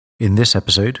In this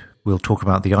episode, we'll talk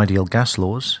about the ideal gas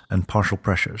laws and partial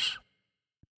pressures.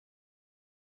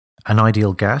 An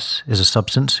ideal gas is a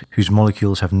substance whose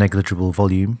molecules have negligible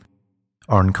volume,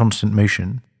 are in constant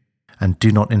motion, and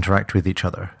do not interact with each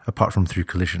other apart from through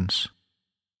collisions.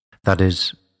 That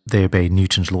is, they obey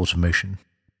Newton's laws of motion.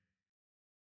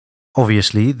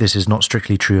 Obviously, this is not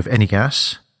strictly true of any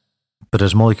gas, but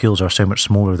as molecules are so much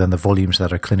smaller than the volumes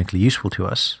that are clinically useful to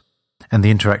us, and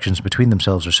the interactions between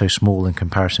themselves are so small in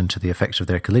comparison to the effects of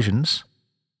their collisions,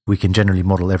 we can generally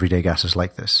model everyday gases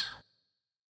like this.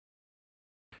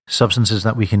 Substances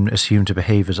that we can assume to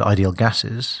behave as ideal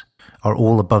gases are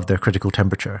all above their critical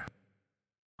temperature.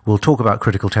 We'll talk about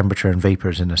critical temperature and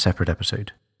vapours in a separate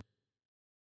episode.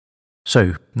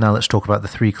 So, now let's talk about the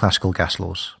three classical gas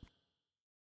laws.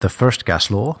 The first gas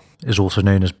law is also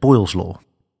known as Boyle's law.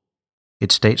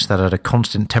 It states that at a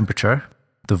constant temperature,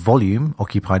 the volume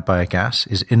occupied by a gas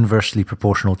is inversely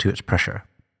proportional to its pressure,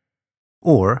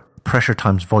 or pressure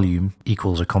times volume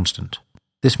equals a constant.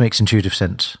 This makes intuitive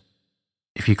sense.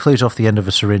 If you close off the end of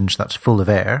a syringe that's full of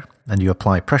air and you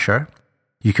apply pressure,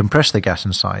 you compress the gas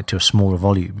inside to a smaller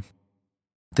volume.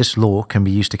 This law can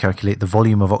be used to calculate the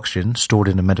volume of oxygen stored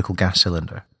in a medical gas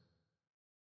cylinder.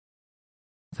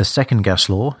 The second gas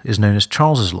law is known as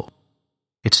Charles's law.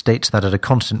 It states that at a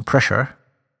constant pressure,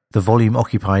 the volume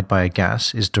occupied by a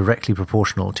gas is directly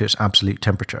proportional to its absolute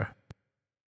temperature,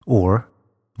 or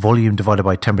volume divided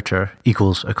by temperature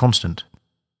equals a constant.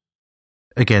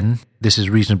 Again, this is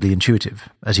reasonably intuitive.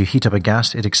 As you heat up a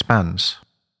gas, it expands.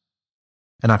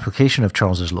 An application of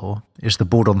Charles's law is the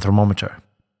Bourdon thermometer.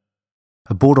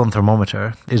 A Bourdon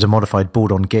thermometer is a modified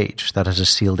Bourdon gauge that has a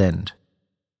sealed end.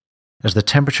 As the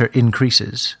temperature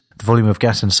increases, the volume of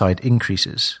gas inside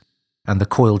increases, and the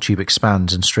coil tube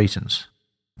expands and straightens.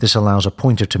 This allows a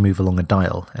pointer to move along a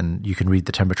dial, and you can read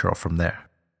the temperature off from there.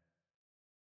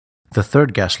 The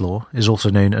third gas law is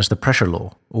also known as the pressure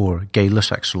law, or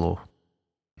Gay-Lussac's law.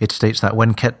 It states that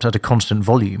when kept at a constant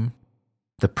volume,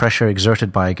 the pressure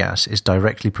exerted by a gas is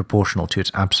directly proportional to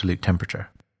its absolute temperature.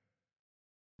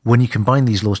 When you combine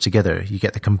these laws together, you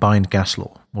get the combined gas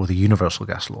law, or the universal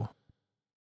gas law.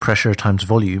 Pressure times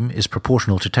volume is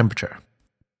proportional to temperature,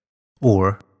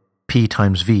 or P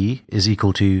times V is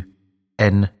equal to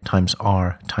N times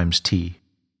R times T,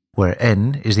 where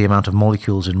N is the amount of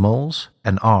molecules in moles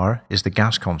and R is the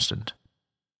gas constant.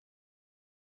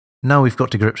 Now we've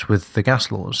got to grips with the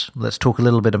gas laws, let's talk a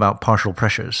little bit about partial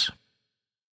pressures.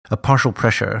 A partial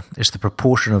pressure is the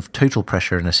proportion of total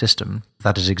pressure in a system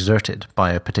that is exerted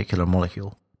by a particular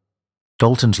molecule.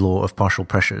 Dalton's law of partial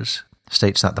pressures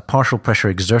states that the partial pressure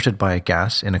exerted by a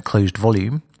gas in a closed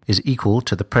volume is equal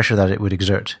to the pressure that it would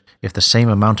exert if the same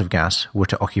amount of gas were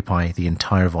to occupy the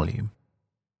entire volume.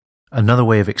 Another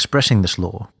way of expressing this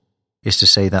law is to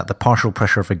say that the partial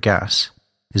pressure of a gas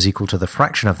is equal to the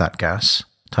fraction of that gas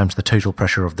times the total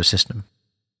pressure of the system.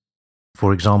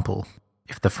 For example,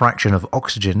 if the fraction of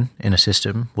oxygen in a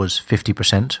system was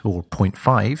 50% or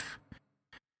 0.5,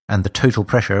 and the total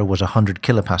pressure was 100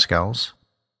 kilopascals,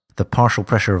 the partial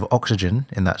pressure of oxygen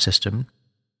in that system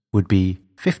would be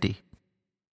 50.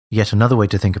 Yet another way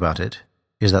to think about it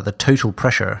is that the total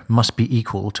pressure must be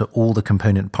equal to all the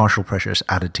component partial pressures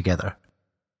added together.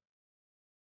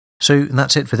 So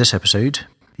that's it for this episode.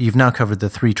 You've now covered the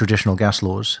three traditional gas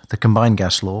laws, the combined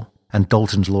gas law, and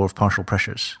Dalton's law of partial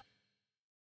pressures.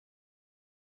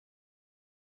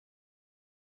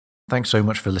 Thanks so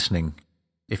much for listening.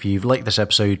 If you've liked this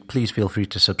episode, please feel free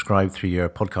to subscribe through your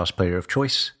podcast player of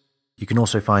choice. You can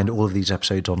also find all of these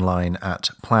episodes online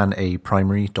at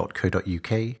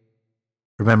planaprimary.co.uk.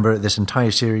 Remember, this entire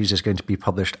series is going to be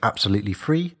published absolutely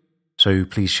free, so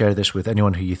please share this with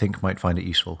anyone who you think might find it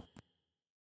useful.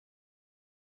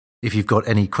 If you've got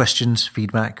any questions,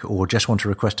 feedback, or just want to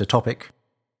request a topic,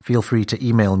 feel free to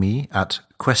email me at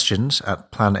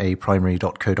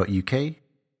questions@planaprimary.co.uk,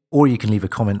 or you can leave a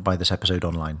comment by this episode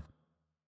online.